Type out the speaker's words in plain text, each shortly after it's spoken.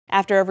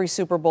After every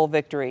Super Bowl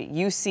victory,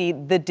 you see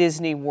the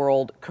Disney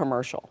World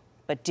commercial.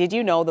 But did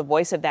you know the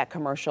voice of that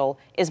commercial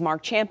is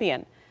Mark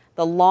Champion,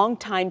 the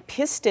longtime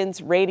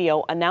Pistons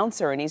radio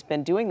announcer, and he's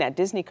been doing that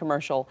Disney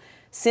commercial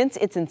since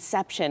its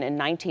inception in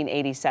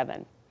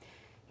 1987.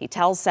 He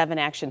tells 7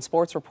 Action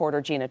sports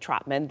reporter Jeanna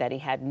Trotman that he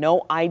had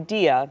no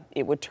idea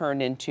it would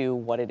turn into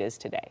what it is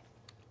today.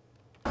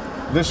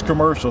 This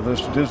commercial,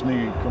 this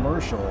Disney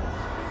commercial,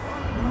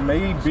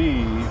 may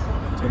be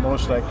the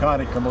most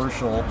iconic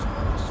commercial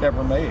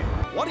ever made.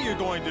 What are you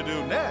going to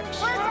do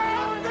next?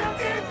 I'm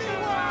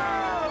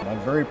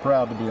very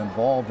proud to be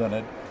involved in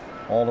it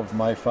all of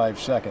my 5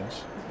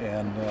 seconds,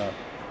 and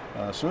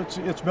so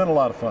it's been a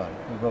lot of fun.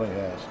 It really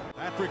has.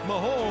 Patrick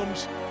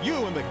Mahomes,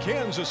 you and the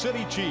Kansas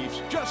City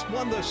Chiefs just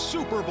won the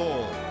Super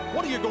Bowl.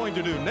 What are you going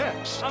to do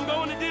next? I'm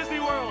going to Disney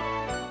World.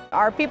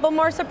 Are people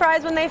more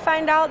surprised when they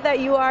find out that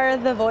you are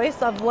the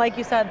voice of, like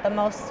you said, the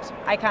most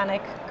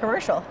iconic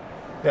commercial?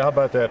 Yeah, how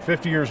about that?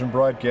 50 years in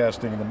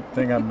broadcasting, and the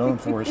thing I'm known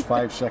for is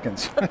 5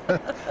 seconds. I've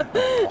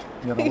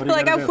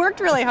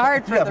worked really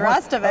hard for the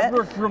rest of it. I've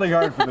worked really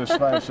hard for this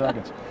 5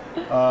 seconds.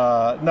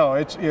 No,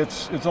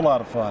 it's a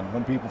lot of fun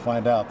when people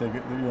find out.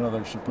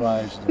 They're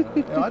surprised.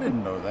 I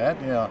didn't know that.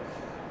 Yeah,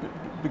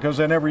 because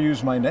they never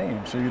use my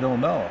name, so you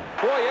don't know.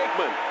 Troy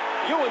Aikman,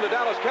 you and the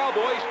Dallas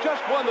Cowboys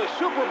just won the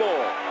Super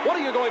Bowl. What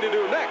are you going to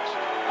do next?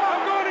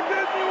 I'm going to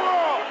Disney World.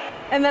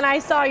 And then I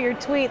saw your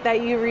tweet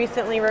that you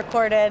recently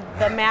recorded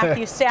the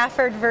Matthew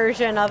Stafford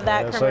version of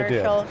that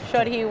commercial,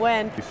 should he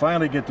win. You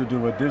finally get to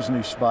do a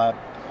Disney spot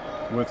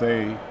with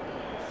a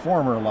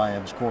former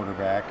Lions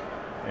quarterback,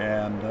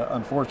 and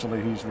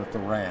unfortunately he's with the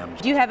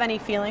Rams. Do you have any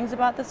feelings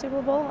about the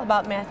Super Bowl,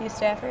 about Matthew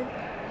Stafford?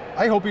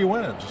 I hope he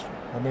wins.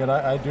 I mean,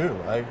 I do.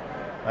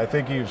 I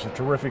think he's a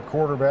terrific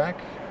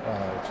quarterback.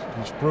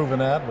 He's proven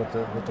that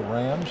with the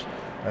Rams.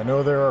 I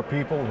know there are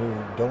people who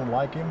don't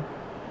like him.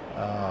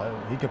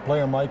 He could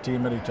play on my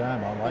team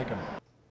anytime. I like him.